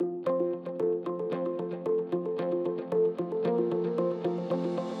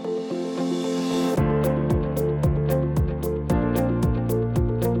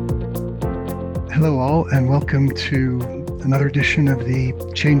Hello, all, and welcome to another edition of the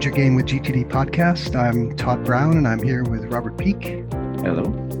Change Your Game with GTD podcast. I'm Todd Brown, and I'm here with Robert Peak. Hello.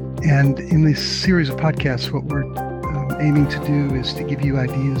 And in this series of podcasts, what we're aiming to do is to give you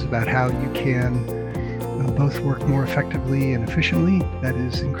ideas about how you can both work more effectively and efficiently, that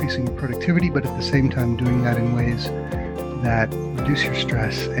is, increasing your productivity, but at the same time doing that in ways that reduce your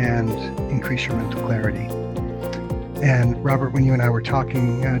stress and increase your mental clarity. And Robert, when you and I were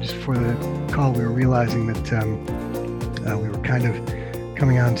talking just before the call, we were realizing that we were kind of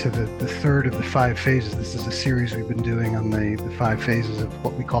coming on to the third of the 5 phases. This is a series we've been doing on the 5 phases of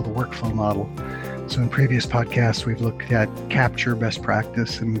what we call the workflow model. So in previous podcasts, we've looked at capture best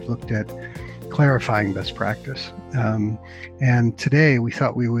practice and we've looked at clarifying best practice. And today we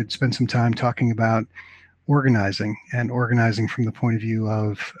thought we would spend some time talking about organizing, and organizing from the point of view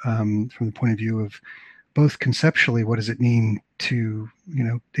of both conceptually, what does it mean to,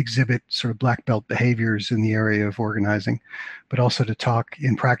 exhibit sort of black belt behaviors in the area of organizing, but also to talk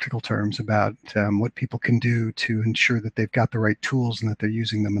in practical terms about what people can do to ensure that they've got the right tools and that they're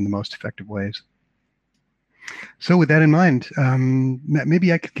using them in the most effective ways. So with that in mind,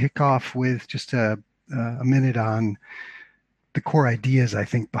 maybe I could kick off with just a minute on the core ideas, I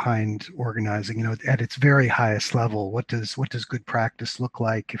think, behind organizing. At its very highest level, what does good practice look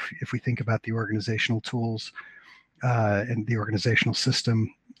like if we think about the organizational tools and the organizational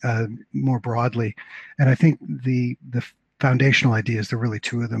system more broadly? And I think the foundational ideas, there are really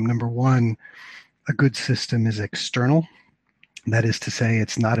 2 of them. Number 1, a good system is external. That is to say,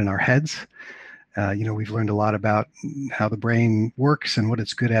 it's not in our heads. We've learned a lot about how the brain works and what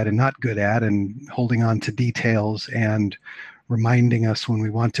it's good at and not good at, and holding on to details and reminding us when we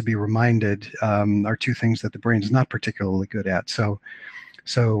want to be reminded are 2 things that the brain is not particularly good at. So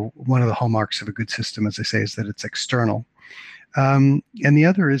one of the hallmarks of a good system, as I say, is that it's external. And the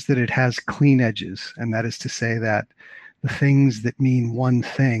other is that it has clean edges. And that is to say that the things that mean one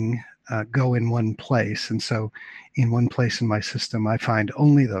thing go in one place. And so in one place in my system, I find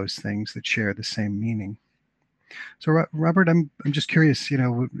only those things that share the same meaning. So Robert, I'm just curious,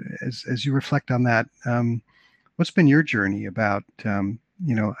 as you reflect on that, what's been your journey about,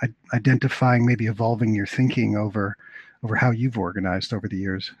 identifying, maybe evolving your thinking over how you've organized over the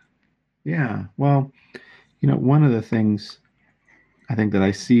years? Yeah. Well, one of the things I think that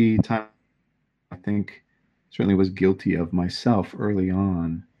I see time, I think certainly was guilty of myself early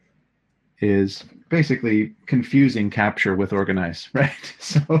on, is basically confusing capture with organize, right?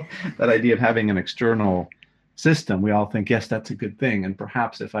 So that idea of having an external system, we all think, yes, that's a good thing. And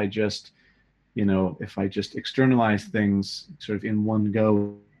perhaps if I just externalize things sort of in one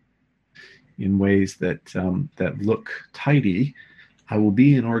go in ways that look tidy, I will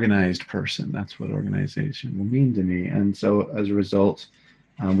be an organized person. That's what organization will mean to me. And so as a result,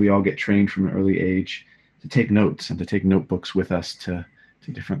 we all get trained from an early age to take notes and to take notebooks with us to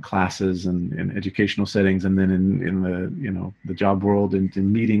different classes and in educational settings, and then in the job world and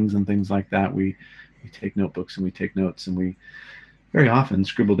in meetings and things like that, we take notebooks and we take notes, and we very often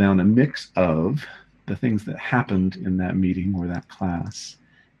scribble down a mix of the things that happened in that meeting or that class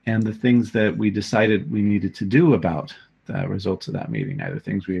and the things that we decided we needed to do about the results of that meeting, either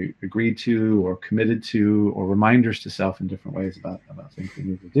things we agreed to or committed to, or reminders to self in different ways about things we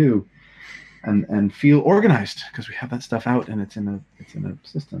need to do, and feel organized because we have that stuff out and it's in a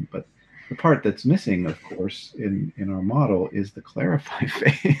system. But the part that's missing, of course, in our model is the clarify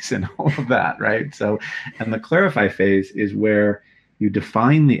phase and all of that, right? So, and the clarify phase is where you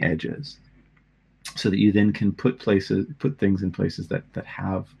define the edges so that you then can put things in places that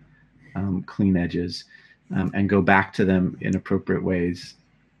have clean edges, and go back to them in appropriate ways,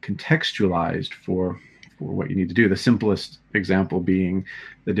 contextualized for what you need to do. The simplest example being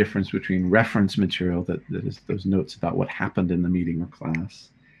the difference between reference material, that is those notes about what happened in the meeting or class,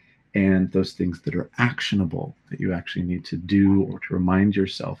 and those things that are actionable that you actually need to do or to remind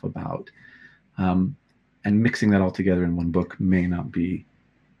yourself about. And mixing that all together in one book may not be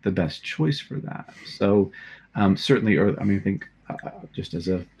the best choice for that. So certainly, I think just as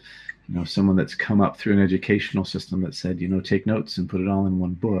a, someone that's come up through an educational system that said, take notes and put it all in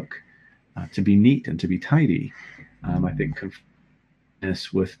one book, to be neat and to be tidy, I think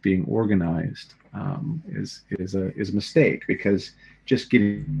confusedness with being organized is a mistake, because just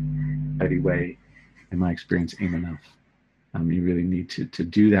getting a tidy way, in my experience, ain't enough. You really need to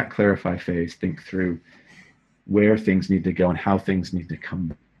do that clarify phase, think through where things need to go and how things need to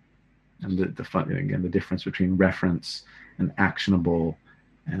come. And the difference between reference and actionable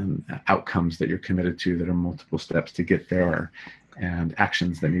and outcomes that you're committed to that are multiple steps to get there, and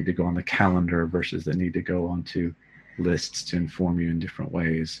actions that need to go on the calendar versus that need to go onto lists to inform you in different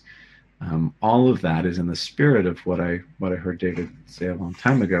ways. All of that is in the spirit of what I heard David say a long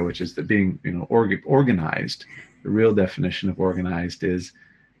time ago, which is that being, organized. The real definition of organized is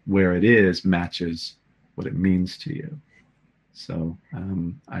where it is matches what it means to you. So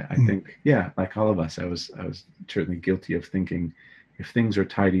I think, yeah, like all of us, I was certainly guilty of thinking, if things are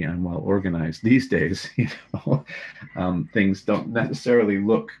tidy and well organized these days, things don't necessarily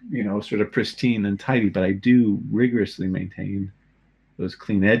look, sort of pristine and tidy, but I do rigorously maintain those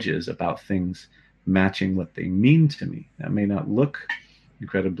clean edges about things matching what they mean to me. That may not look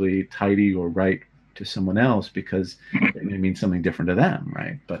incredibly tidy or right to someone else because it may mean something different to them,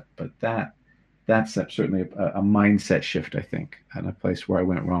 right? But that's certainly a mindset shift, I think, and a place where I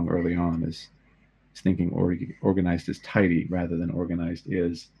went wrong early on is thinking organized is tidy rather than organized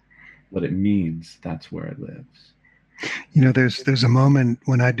is what it means. That's where it lives. There's a moment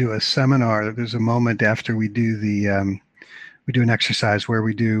when I do a seminar. There's a moment after we do an exercise where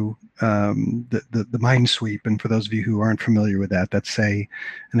we do the mind sweep. And for those of you who aren't familiar with that, that's an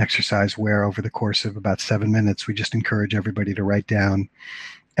exercise where over the course of about 7 minutes, we just encourage everybody to write down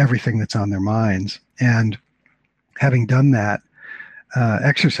everything that's on their minds. And having done that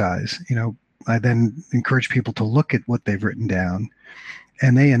exercise, I then encourage people to look at what they've written down,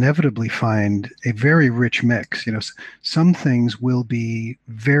 and they inevitably find a very rich mix. Some things will be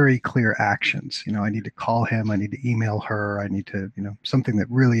very clear actions. I need to call him, I need to email her, I need to, something that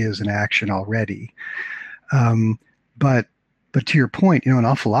really is an action already. But to your point, an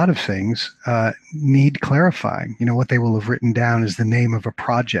awful lot of things need clarifying. What they will have written down is the name of a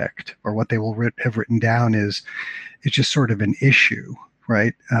project, or what they will have written down is it's just sort of an issue,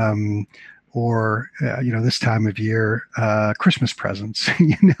 right? Or this time of year, Christmas presents,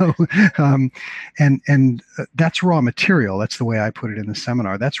 and that's raw material. That's the way I put it in the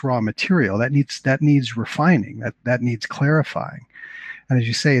seminar. That's raw material that needs refining. That needs clarifying. And as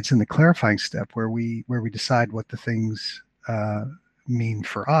you say, it's in the clarifying step where we decide what the things mean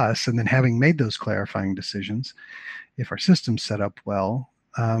for us, and then having made those clarifying decisions, if our system's set up well,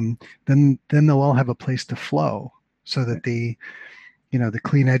 then they'll all have a place to flow, so that the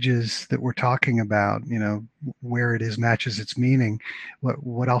clean edges that we're talking about, where it is matches its meaning.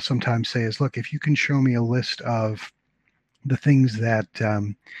 What I'll sometimes say is, look, if you can show me a list of the things that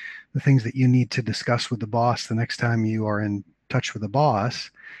you need to discuss with the boss the next time you are in touch with the boss,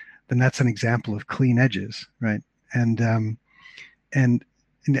 then that's an example of clean edges, right? And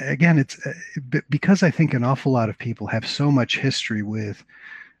again, it's because I think an awful lot of people have so much history with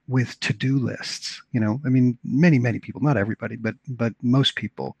to-do lists. Many people, not everybody, but most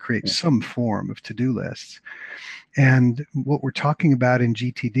people create some form of to-do lists. And what we're talking about in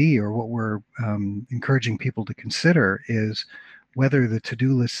GTD, or what we're encouraging people to consider, is whether the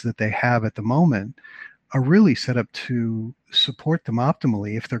to-do lists that they have at the moment are really set up to support them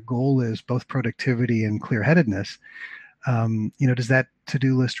optimally. If their goal is both productivity and clear-headedness, does that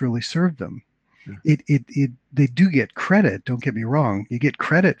to-do list really serve them? They do get credit. Don't get me wrong. You get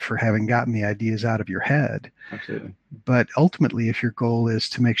credit for having gotten the ideas out of your head. Absolutely. But ultimately, if your goal is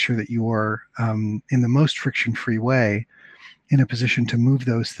to make sure that you are in the most friction-free way in a position to move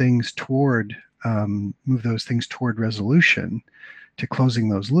those things toward resolution, to closing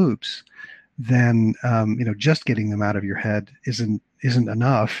those loops, then just getting them out of your head isn't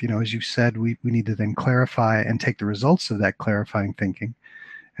enough. As you said, we need to then clarify and take the results of that clarifying thinking,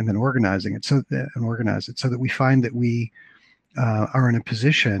 and then organize it so that we find that we are in a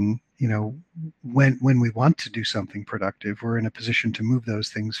position, when we want to do something productive, we're in a position to move those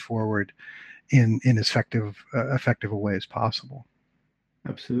things forward in as effective a way as possible.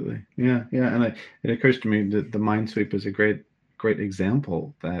 Absolutely. Yeah. And it occurs to me that the mind sweep is a great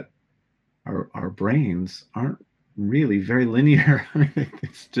example that our brains aren't really very linear.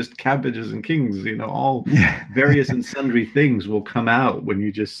 It's just cabbages and kings, all various and sundry things will come out when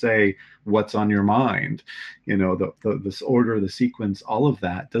you just say what's on your mind. This order, the sequence, all of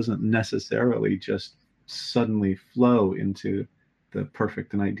that doesn't necessarily just suddenly flow into the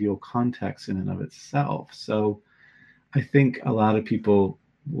perfect and ideal context in and of itself. So I think a lot of people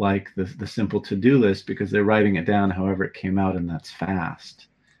like the simple to-do list because they're writing it down however it came out, and that's fast.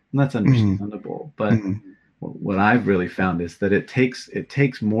 And that's understandable. But what I've really found is that it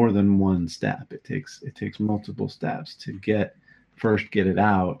takes more than one step. It takes multiple steps to get it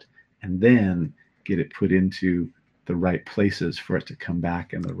out, and then get it put into the right places for it to come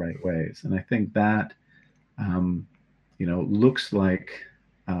back in the right ways. And I think that looks like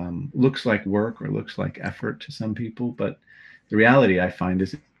work, or looks like effort to some people, but the reality I find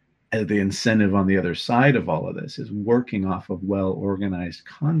is the incentive on the other side of all of this is working off of well-organized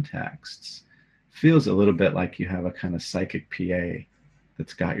contexts. Feels a little bit like you have a kind of psychic PA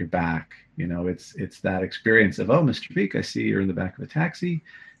that's got your back. It's that experience of, oh, Mr. Peak, I see you're in the back of a taxi.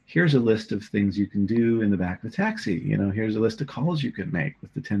 Here's a list of things you can do in the back of the taxi. Here's a list of calls you can make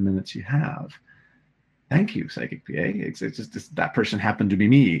with the 10 minutes you have. Thank you, Psychic PA. It's just that person happened to be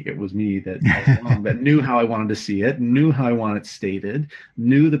me. It was me that that knew how I wanted to see it, knew how I want it stated,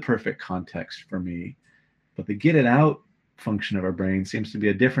 knew the perfect context for me. But the get it out function of our brain seems to be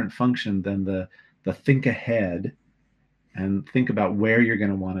a different function than the think ahead and think about where you're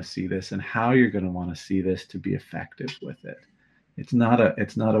going to want to see this and how you're going to want to see this to be effective with it. It's not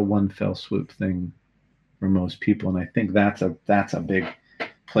a one fell swoop thing for most people, and I think that's a big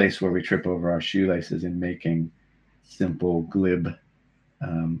place where we trip over our shoelaces in making simple, glib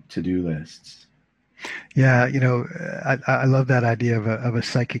to-do lists. Yeah, I love that idea of a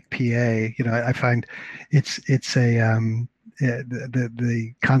psychic PA. I find it's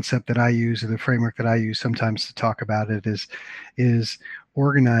the concept that I use, or the framework that I use sometimes to talk about it, is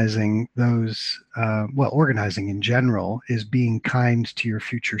organizing those. Organizing in general is being kind to your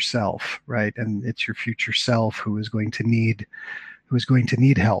future self, right? And it's your future self who is going to need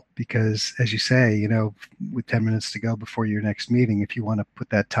help, because, as you say, with 10 minutes to go before your next meeting, if you want to put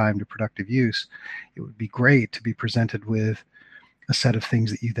that time to productive use, it would be great to be presented with a set of things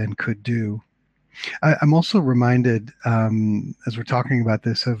that you then could do. I'm also reminded, as we're talking about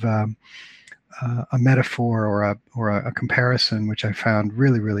this, of a metaphor or a comparison, which I found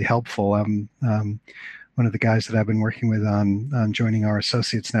really, really helpful. One of the guys that I've been working with on joining our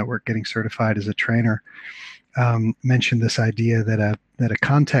associates network, getting certified as a trainer, mentioned this idea that a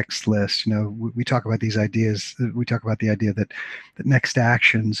context list. We talk about these ideas. We talk about the idea that next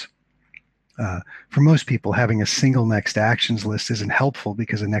actions. For most people, having a single next actions list isn't helpful,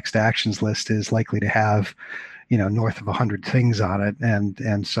 because a next actions list is likely to have, north of 100 things on it.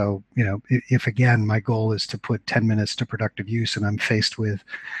 And so, if again, my goal is to put 10 minutes to productive use and I'm faced with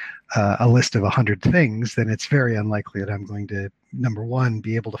a list of 100 things, then it's very unlikely that I'm going to, number one,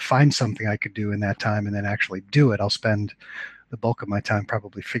 be able to find something I could do in that time and then actually do it. I'll spend the bulk of my time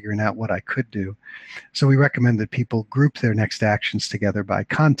probably figuring out what I could do. So we recommend that people group their next actions together by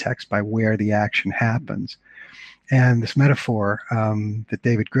context, by where the action happens. And this metaphor that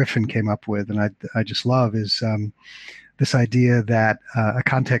David Griffin came up with, and I just love, is this idea that a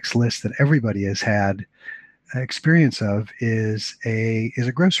context list that everybody has had experience of is a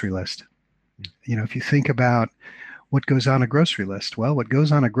grocery list. If you think about what goes on a grocery list, well, what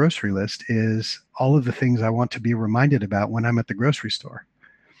goes on a grocery list is all of the things I want to be reminded about when I'm at the grocery store.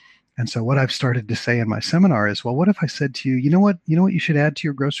 And so what I've started to say in my seminar is, well, what if I said to you, you know what you should add to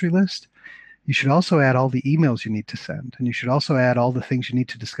your grocery list? You should also add all the emails you need to send, and you should also add all the things you need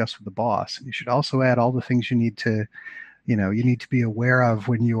to discuss with the boss, and you should also add all the things you need to be aware of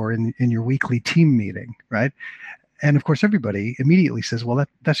when you're in your weekly team meeting, right? And of course, everybody immediately says, well,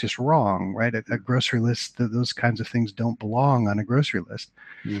 that's just wrong, right? A grocery list, those kinds of things don't belong on a grocery list.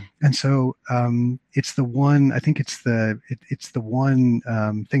 Yeah. And so it's the one, I think it's the one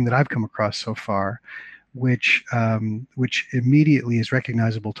thing that I've come across so far, which immediately is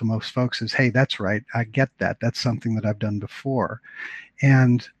recognizable to most folks as, hey, that's right, I get that. That's something that I've done before.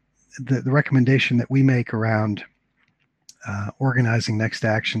 And the recommendation that we make around organizing next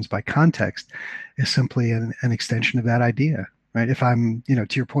actions by context is simply an extension of that idea, right? If I'm,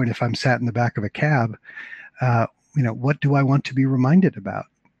 to your point, if I'm sat in the back of a cab, what do I want to be reminded about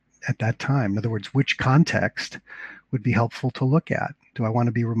at that time? In other words, which context would be helpful to look at? Do I want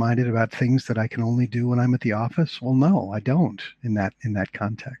to be reminded about things that I can only do when I'm at the office? Well, no, I don't in that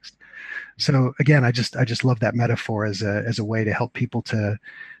context. So again, I just love that metaphor as a way to help people to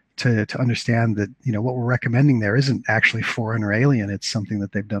understand that, what we're recommending there isn't actually foreign or alien. It's something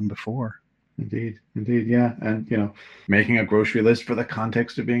that they've done before. Indeed. Yeah. And, making a grocery list for the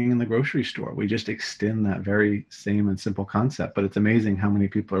context of being in the grocery store. We just extend that very same and simple concept. But it's amazing how many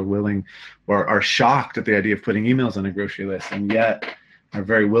people are willing or are shocked at the idea of putting emails on a grocery list, and yet are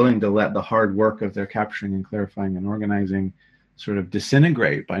very willing to let the hard work of their capturing and clarifying and organizing sort of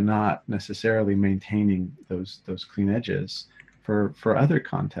disintegrate by not necessarily maintaining those clean edges for other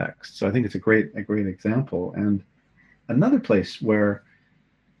contexts. So I think it's a great example. And another place where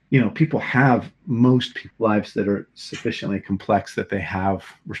people have most lives that are sufficiently complex that they have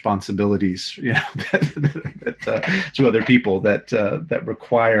responsibilities, to other people that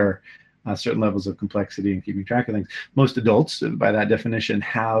require certain levels of complexity and keeping track of things. Most adults, by that definition,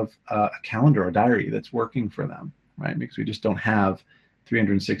 have a calendar or diary that's working for them, right? Because we just don't have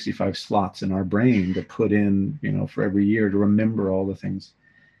 365 slots in our brain to put in, for every year to remember all the things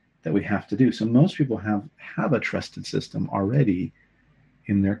that we have to do. So most people have a trusted system already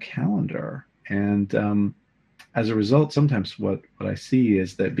in their calendar. And as a result, sometimes what I see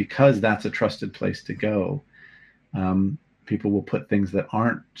is that because that's a trusted place to go, people will put things that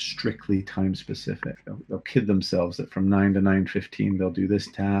aren't strictly time specific. They'll kid themselves that from 9 to 9:15 they'll do this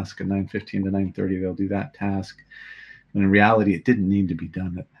task, and 9:15 to 9:30 they'll do that task. When in reality, it didn't need to be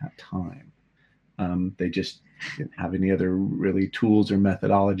done at that time. They just didn't have any other really tools or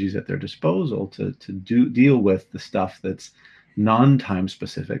methodologies at their disposal to deal with the stuff that's non-time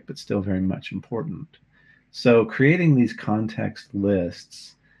specific, but still very much important. So creating these context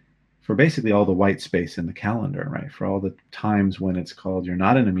lists for basically all the white space in the calendar, right? For all the times when it's called, you're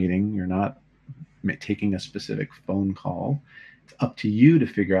not in a meeting, you're not taking a specific phone call. It's up to you to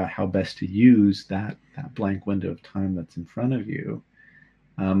figure out how best to use that blank window of time that's in front of you.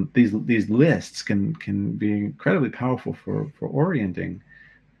 These lists can be incredibly powerful for orienting,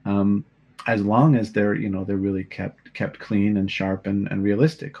 as long as they're really kept clean and sharp and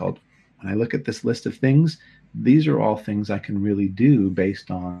realistic. Called, when I look at this list of things, these are all things I can really do based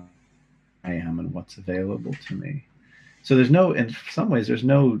on I am and what's available to me. So in some ways, there's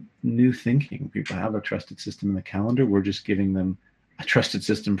no new thinking. People have a trusted system in the calendar. We're just giving them a trusted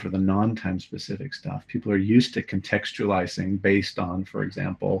system for the non-time specific stuff. People are used to contextualizing based on, for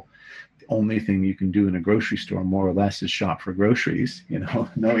example, the only thing you can do in a grocery store more or less is shop for groceries,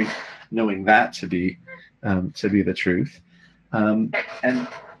 knowing that to be the truth. And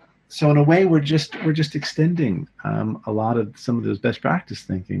so in a way, we're just extending a lot of some of those best practice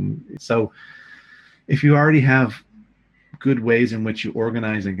thinking. So if you already have good ways in which you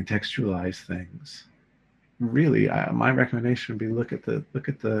organize and contextualize things, really, my recommendation would be look at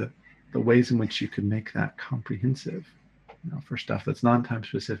the ways in which you can make that comprehensive, for stuff that's non-time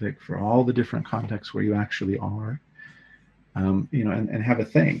specific, for all the different contexts where you actually are, and have a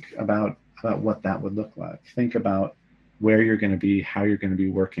think about what that would look like. Think about where you're going to be, how you're going to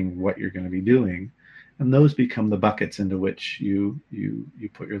be working, what you're going to be doing, and those become the buckets into which you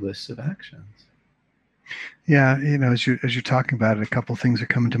put your lists of actions. Yeah, as you're talking about it, a couple of things are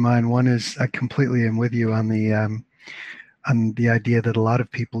coming to mind. One is I completely am with you on the idea that a lot of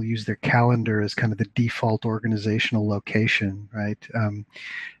people use their calendar as kind of the default organizational location, right?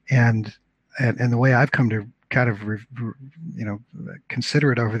 And the way I've come to kind of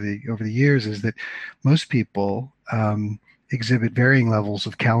consider it over the years is that most people exhibit varying levels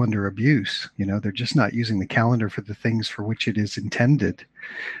of calendar abuse. They're just not using the calendar for the things for which it is intended.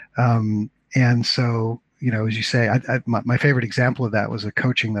 And so, as you say, my favorite example of that was a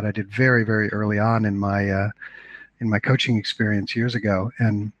coaching that I did very, very early on in my coaching experience years ago.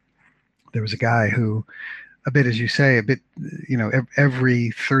 And there was a guy who, a bit, as you say,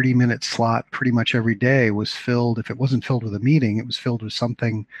 every 30-minute slot, pretty much every day was filled. If it wasn't filled with a meeting, it was filled with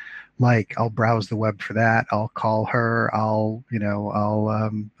something like, I'll browse the web for that. I'll call her. I'll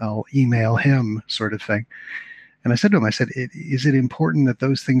email him, sort of thing. And I said to him, is it important that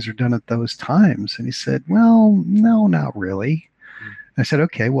those things are done at those times? And he said, well, no, not really. And I said,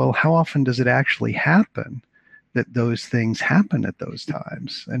 okay, well, how often does it actually happen that those things happen at those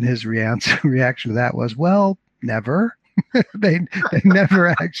times? And his reaction to that was, well, never. they never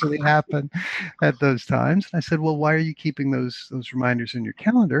actually happen at those times. And I said, well, why are you keeping those reminders in your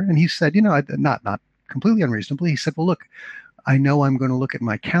calendar? And he said, not completely unreasonably. He said, well, look, I know I'm going to look at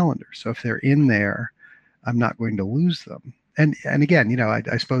my calendar. So if they're in there, I'm not going to lose them. And again,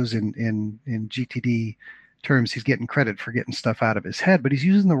 I suppose in GTD terms, he's getting credit for getting stuff out of his head, but he's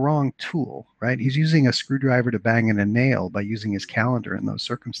using the wrong tool, right? He's using a screwdriver to bang in a nail by using his calendar in those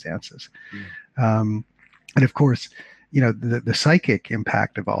circumstances. And of course, the psychic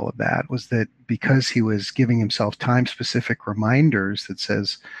impact of all of that was that because he was giving himself time-specific reminders that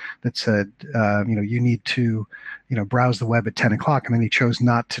said, you need to, browse the web at 10 o'clock, and then he chose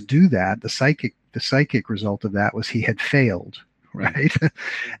not to do that. The psychic result of that was he had failed, right?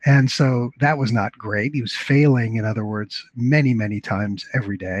 And so that was not great. He was failing, in other words, many, many times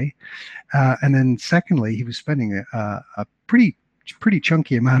every day. And then secondly, he was spending a pretty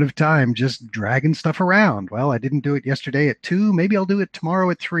chunky amount of time just dragging stuff around. Well, I didn't do it yesterday at 2, maybe I'll do it tomorrow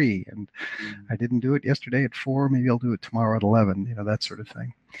at 3. And I didn't do it yesterday at 4, maybe I'll do it tomorrow at 11, that sort of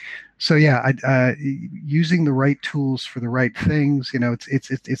thing. So yeah, using the right tools for the right things,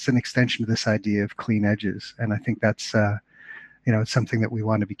 it's an extension of this idea of clean edges. And I think that's, it's something that we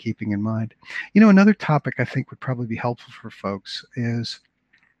want to be keeping in mind. Another topic I think would probably be helpful for folks is,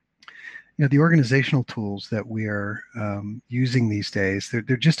 the organizational tools that we are using these days,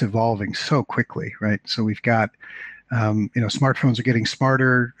 they're just evolving so quickly, right? So we've got Smartphones are getting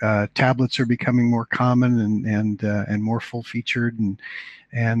smarter. Tablets are becoming more common and more full featured.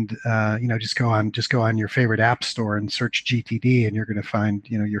 Just go on your favorite app store and search GTD, and you're going to find,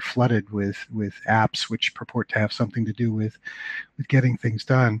 you're flooded with apps which purport to have something to do with getting things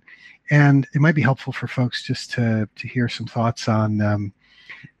done. And it might be helpful for folks just to hear some thoughts on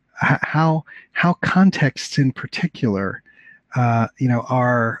how contexts in particular,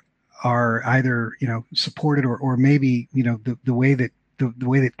 are either supported, or maybe the way that the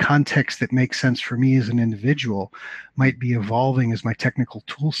way that context that makes sense for me as an individual might be evolving as my technical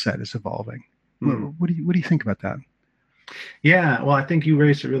tool set is evolving. What do you think about that? Yeah, well, I think you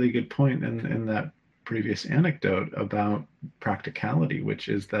raised a really good point in that previous anecdote about practicality, which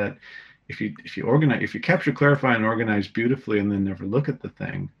is that if you capture, clarify, and organize beautifully, and then never look at the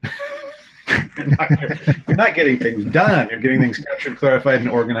thing, you're not getting things done. You're getting things captured, clarified, and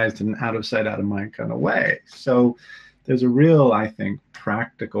organized in an out of sight, out of mind kind of way. So there's a real, I think,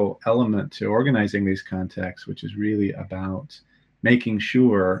 practical element to organizing these contexts, which is really about making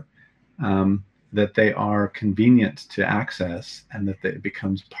sure that they are convenient to access, and that it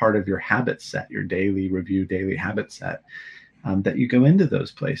becomes part of your habit set, your daily review, daily habit set, that you go into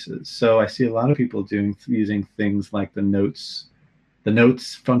those places. So I see a lot of people using things like the notes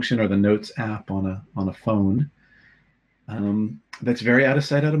function or the notes app on a phone. That's very out of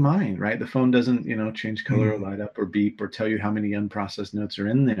sight, out of mind, right? The phone doesn't, change color or light up or beep or tell you how many unprocessed notes are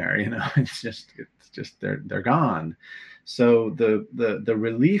in there. It's just they're gone. So the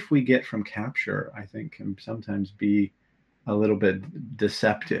relief we get from capture, I think, can sometimes be a little bit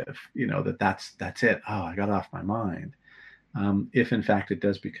deceptive. That's it. Oh, I got off my mind. If in fact it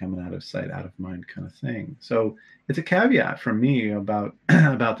does become an out of sight, out of mind kind of thing. So it's a caveat for me about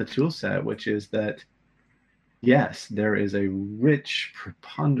about the tool set, which is that yes, there is a rich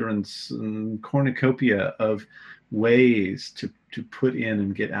preponderance and cornucopia of ways to put in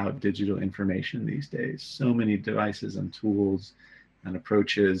and get out digital information these days. So many devices and tools and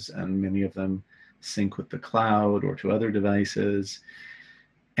approaches, and many of them sync with the cloud or to other devices.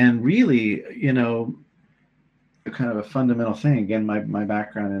 And really, kind of a fundamental thing, again, my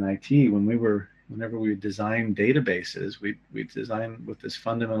background in IT, whenever we design databases, we design with this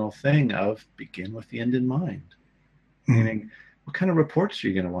fundamental thing of begin with the end in mind. Meaning, what kind of reports are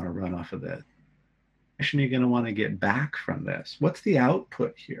you going to want to run off of this? What are you going to want to get back from this? What's the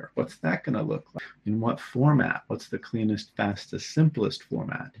output here? What's that going to look like? In what format? What's the cleanest, fastest, simplest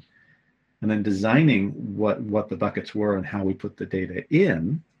format? And then designing what the buckets were and how we put the data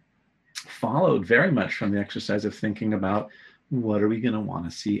in, followed very much from the exercise of thinking about what are we going to want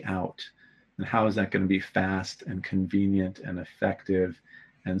to see out, and how is that going to be fast and convenient and effective,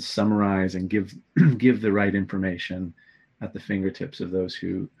 and summarize and give the right information at the fingertips of those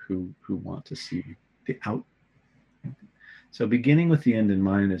who want to see the out. So beginning with the end in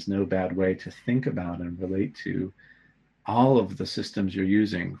mind is no bad way to think about and relate to all of the systems you're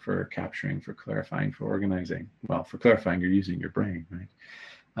using for capturing, for clarifying, for organizing. Well, for clarifying, you're using your brain, right?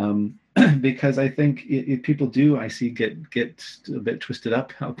 Because I think people do, I see, get a bit twisted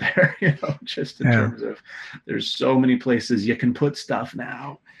up out there, just in terms of there's so many places you can put stuff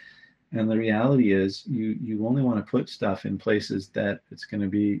now. And the reality is you only want to put stuff in places that it's going to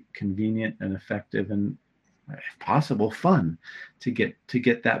be convenient and effective and, if possible, fun to get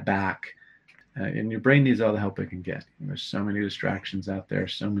that back. And your brain needs all the help it can get. There's so many distractions out there,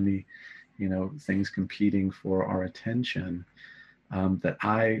 so many, things competing for our attention. That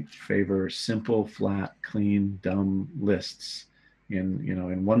I favor simple, flat, clean, dumb lists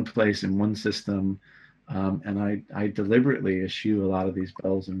in one place, in one system. And I deliberately eschew a lot of these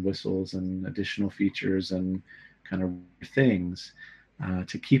bells and whistles and additional features and kind of things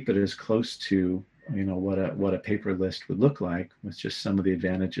to keep it as close to what a paper list would look like, with just some of the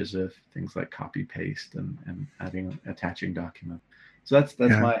advantages of things like copy paste and attaching documents. So that's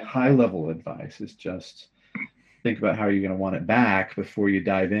my high level advice, is just think about how you're going to want it back before you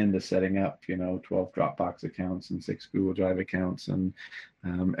dive into setting up 12 Dropbox accounts and 6 Google Drive accounts and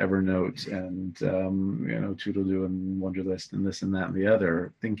Evernote and Toodledoo and Wunderlist and this and that and the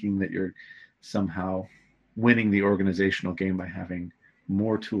other, thinking that you're somehow winning the organizational game by having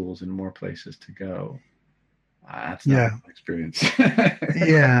more tools and more places to go. That's not my experience.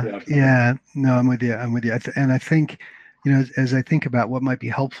 No, I'm with you. And I think, as I think about what might be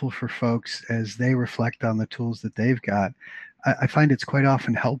helpful for folks as they reflect on the tools that they've got, I find it's quite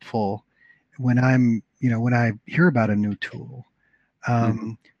often helpful when when I hear about a new tool,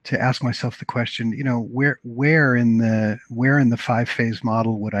 to ask myself the question, where in the 5-phase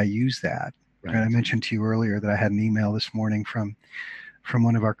model would I use that? Right. And I mentioned to you earlier that I had an email this morning from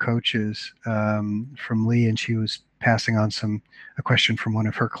one of our coaches, from Lee, and she was passing on a question from one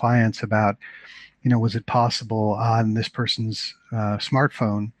of her clients about, was it possible on this person's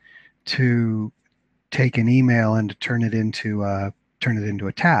smartphone to take an email and to turn it into a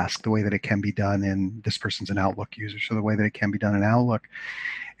task, the way that it can be done in this person's an Outlook user, so the way that it can be done in Outlook.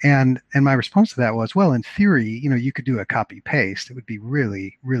 And my response to that was, well, in theory, you could do a copy paste. It would be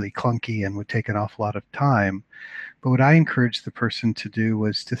really, really clunky and would take an awful lot of time. But what I encouraged the person to do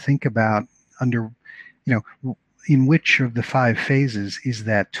was to think about in which of the 5 phases is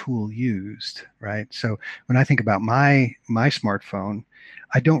that tool used, right? So when I think about my smartphone,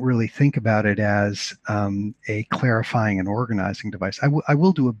 I don't really think about it as a clarifying and organizing device. I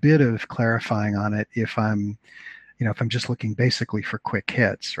will do a bit of clarifying on it if I'm just looking basically for quick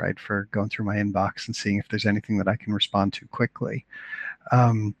hits, right? For going through my inbox and seeing if there's anything that I can respond to quickly.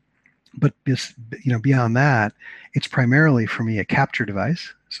 But beyond that, it's primarily for me a capture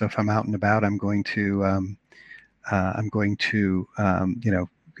device. So if I'm out and about, I'm going to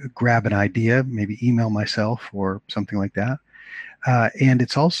grab an idea, maybe email myself or something like that. And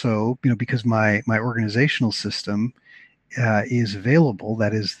it's also, because my organizational system is available.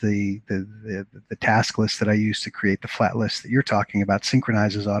 That is the task list that I use to create the flat list that you're talking about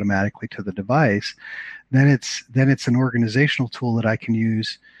synchronizes automatically to the device. Then it's an organizational tool that I can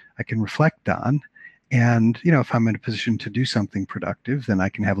use. I can reflect on. And, if I'm in a position to do something productive, then I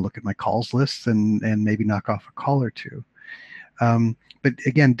can have a look at my calls list and maybe knock off a call or two. But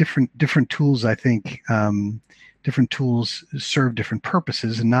again, different tools, I think, different tools serve different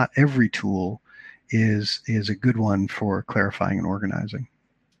purposes, and not every tool is a good one for clarifying and organizing.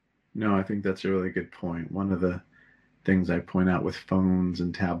 No, I think that's a really good point. One of the things I point out with phones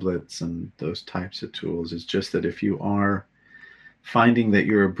and tablets and those types of tools is just that if you are finding that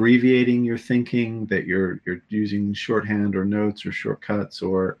you're abbreviating your thinking, that you're using shorthand or notes or shortcuts,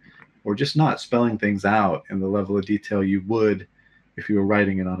 or just not spelling things out in the level of detail you would if you were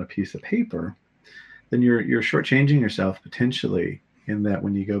writing it on a piece of paper, then you're shortchanging yourself potentially, in that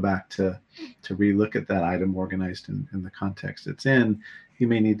when you go back to relook at that item organized in the context it's in, you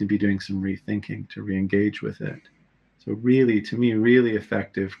may need to be doing some rethinking to re-engage with it. So really, to me, really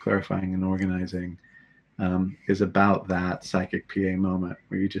effective clarifying and organizing is about that psychic PA moment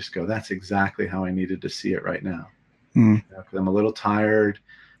where you just go, that's exactly how I needed to see it right now. Because I'm a little tired,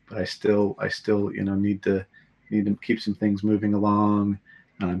 but I still need to keep some things moving along.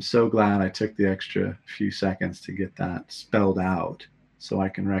 And I'm so glad I took the extra few seconds to get that spelled out so I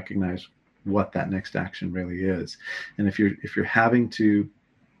can recognize what that next action really is. And if you're having to,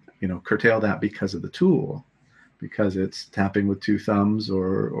 curtail that because of the tool, because it's tapping with 2 thumbs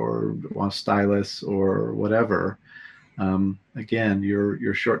or a stylus or whatever, again, you're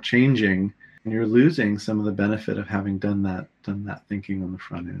shortchanging and you're losing some of the benefit of having done that thinking on the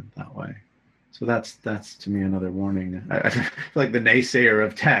front end that way. So that's to me another warning. I feel like the naysayer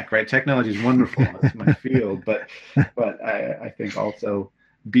of tech, right? Technology is wonderful. That's my field, but I think also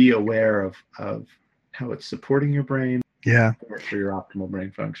be aware of how it's supporting your brain. Yeah. For your optimal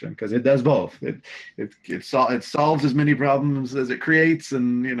brain function, because it does both. It solves as many problems as it creates,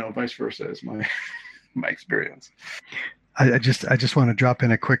 and vice versa is my experience. I just want to drop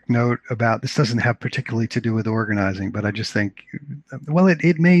in a quick note about this. Doesn't have particularly to do with organizing, but I just think, well,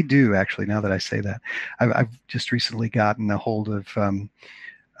 it may do actually. Now that I say that, I've just recently gotten a hold of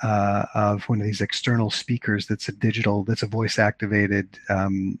one of these external speakers that's a voice activated,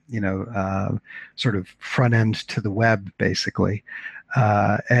 sort of front end to the web, basically.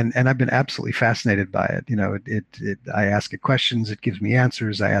 And I've been absolutely fascinated by it. I ask it questions, it gives me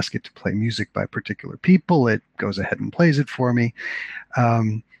answers. I ask it to play music by particular people. It goes ahead and plays it for me.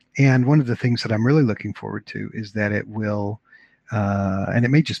 And one of the things that I'm really looking forward to is that it will, and it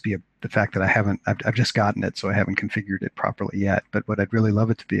may just be the fact that I've just gotten it, so I haven't configured it properly yet. But what I'd really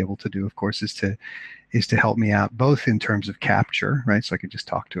love it to be able to do, of course, is to help me out both in terms of capture, right? So I could just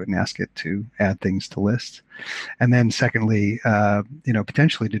talk to it and ask it to add things to lists. And then secondly,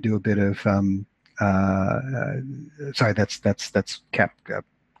 potentially to do a bit of, sorry, that's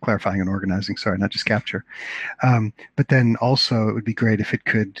clarifying and organizing. Sorry, not just capture. But then also it would be great if it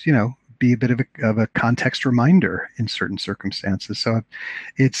could, be a bit of a context reminder in certain circumstances. So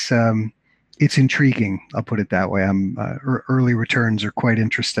it's intriguing. I'll put it that way. Early returns are quite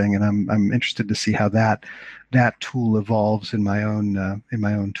interesting, and I'm interested to see how that tool evolves in my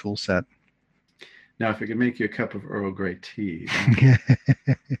own tool set. Now, if it could make you a cup of Earl Grey tea,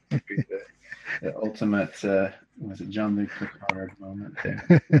 the ultimate was it John Luke Picard moment there,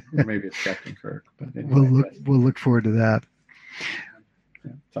 or maybe it's Captain Kirk. But anyway, we'll look forward to that.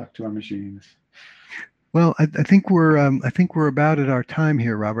 Yeah, talk to our machines. Well, I think we're about at our time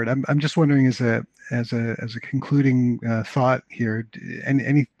here, Robert. I'm just wondering, as as a concluding thought here,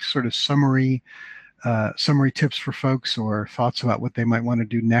 any sort of summary tips for folks or thoughts about what they might want to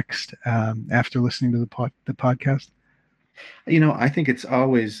do next after listening to the podcast? I think it's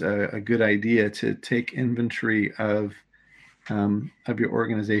always a good idea to take inventory of your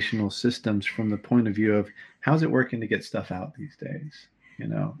organizational systems from the point of view of how's it working to get stuff out these days.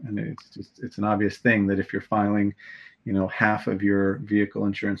 And it's an obvious thing that if you're filing, half of your vehicle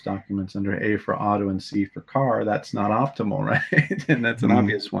insurance documents under A for auto and C for car, that's not optimal, right? And that's an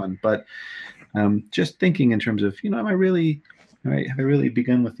obvious one. But just thinking in terms of, have I really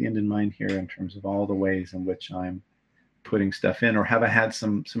begun with the end in mind here in terms of all the ways in which I'm putting stuff in, or have I had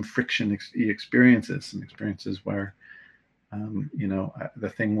some friction experiences where,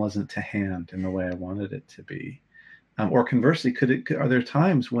 the thing wasn't to hand in the way I wanted it to be. Or conversely, are there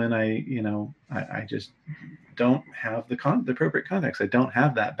times when I just don't have the appropriate context? I don't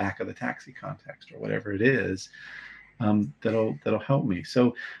have that back of the taxi context or whatever it is that'll help me.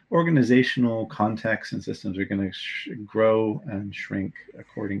 So organizational contexts and systems are going to grow and shrink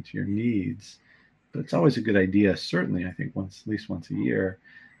according to your needs. But it's always a good idea, certainly, I think at least once a year,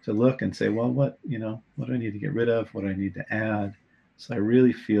 to look and say, well, what do I need to get rid of? What do I need to add? So I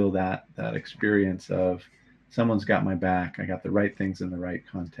really feel that experience of someone's got my back. I got the right things in the right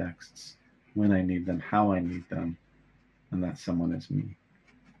contexts, when I need them, how I need them, and that someone is me.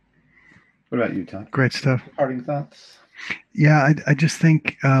 What about you, Todd? Great stuff. Parting thoughts? Yeah, I just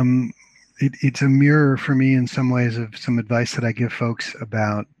think it's a mirror for me in some ways of some advice that I give folks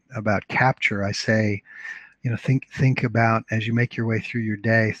about capture. I say, think about, as you make your way through your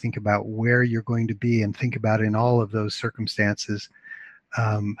day, think about where you're going to be, and think about in all of those circumstances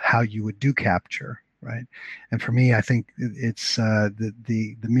how you would do capture, right? And for me, I think it's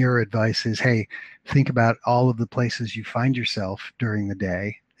the mirror advice is, hey, think about all of the places you find yourself during the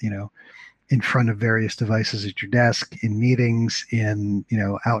day, in front of various devices at your desk, in meetings, in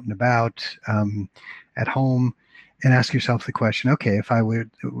out and about, at home, and ask yourself the question, okay, if I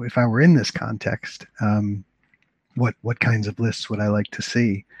were in this context, what kinds of lists would I like to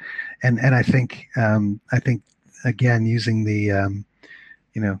see? And I think again, using the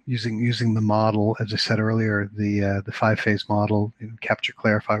using the model, as I said earlier, the 5-phase model: capture,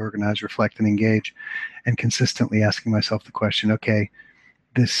 clarify, organize, reflect, and engage, and consistently asking myself the question, okay,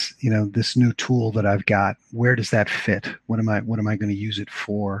 this new tool that I've got, where does that fit? What am I going to use it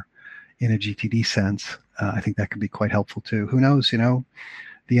for in a GTD sense? I think that could be quite helpful too. Who knows,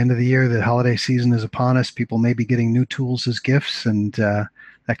 the end of the year, the holiday season is upon us. People may be getting new tools as gifts, and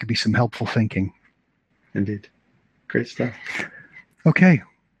that could be some helpful thinking. Indeed. Great stuff. Okay.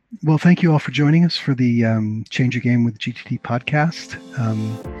 Well, thank you all for joining us for the Change Your Game with GTD podcast.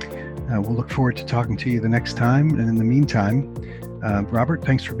 We'll look forward to talking to you the next time. And in the meantime, Robert,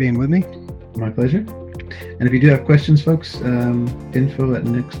 thanks for being with me. My pleasure. And if you do have questions, folks,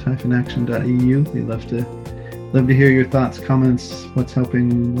 info@next-action.eu. We'd love to hear your thoughts, comments, what's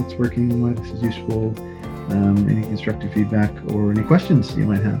helping, what's working, why this is useful, any constructive feedback, or any questions you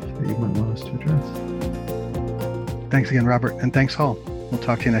might have that you might want us to address. Thanks again, Robert, and thanks all. We'll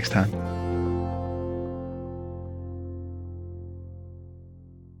talk to you next time.